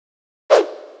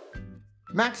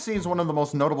Maxx C is one of the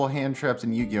most notable hand traps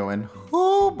in Yu-Gi-Oh! And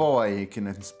oh boy, it can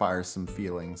inspire some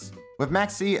feelings. With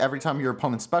Maxx C, every time your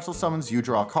opponent special summons, you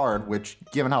draw a card, which,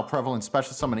 given how prevalent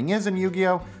special summoning is in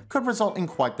Yu-Gi-Oh!, could result in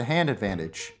quite the hand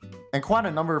advantage. And quite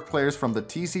a number of players from the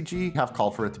TCG have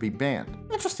called for it to be banned.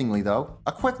 Interestingly though,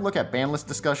 a quick look at ban list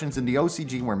discussions in the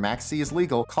OCG where Maxx C is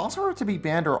legal calls for it to be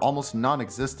banned or almost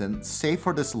non-existent, save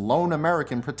for this lone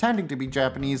American pretending to be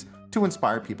Japanese to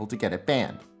inspire people to get it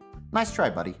banned. Nice try,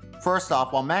 buddy. First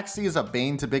off, while Maxx C is a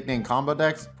bane to big name combo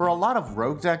decks, for a lot of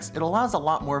rogue decks, it allows a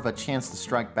lot more of a chance to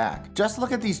strike back. Just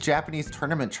look at these Japanese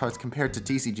tournament charts compared to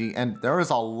TCG, and there is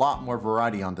a lot more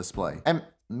variety on display. And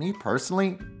me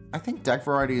personally, I think deck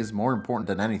variety is more important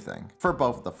than anything, for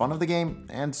both the fun of the game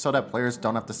and so that players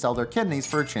don't have to sell their kidneys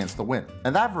for a chance to win.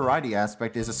 And that variety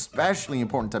aspect is especially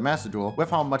important to Master Duel with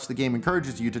how much the game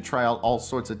encourages you to try out all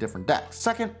sorts of different decks.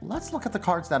 Second, let's look at the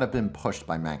cards that have been pushed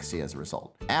by Maxx C as a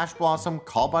result. Ash Blossom,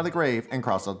 Called by the Grave, and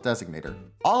Crossout Designator,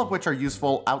 all of which are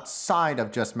useful outside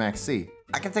of just Maxx C.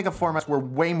 I can think of formats where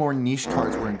way more niche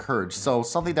cards were encouraged, so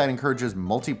something that encourages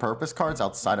multi-purpose cards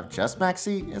outside of just Maxx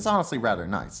C is honestly rather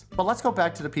nice. But let's go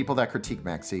back to the people that critique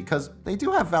Maxx C, because they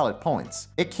do have valid points.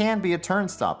 It can be a turn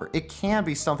stopper, it can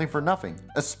be something for nothing,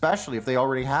 especially if they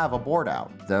already have a board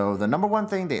out. Though the number one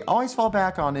thing they always fall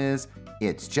back on is,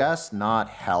 it's just not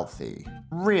healthy.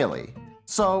 Really.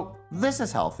 So this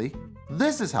is healthy.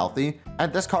 This is healthy,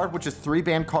 and this card, which is 3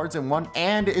 banned cards in one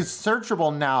and is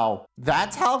searchable now,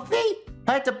 that's healthy?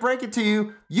 I hate to break it to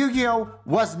you, Yu-Gi-Oh!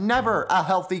 Was never a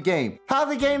healthy game.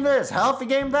 Healthy game this, healthy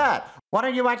game that. Why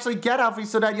don't you actually get healthy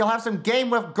so that you'll have some game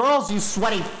with girls, you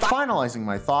sweaty Finalizing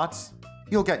my thoughts,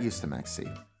 you'll get used to Maxx C.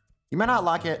 You may not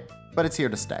like it, but it's here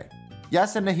to stay.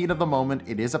 Yes, in the heat of the moment,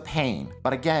 it is a pain,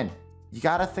 but again, you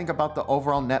gotta think about the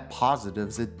overall net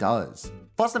positives it does.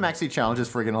 Plus the Maxx C challenge is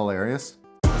friggin' hilarious.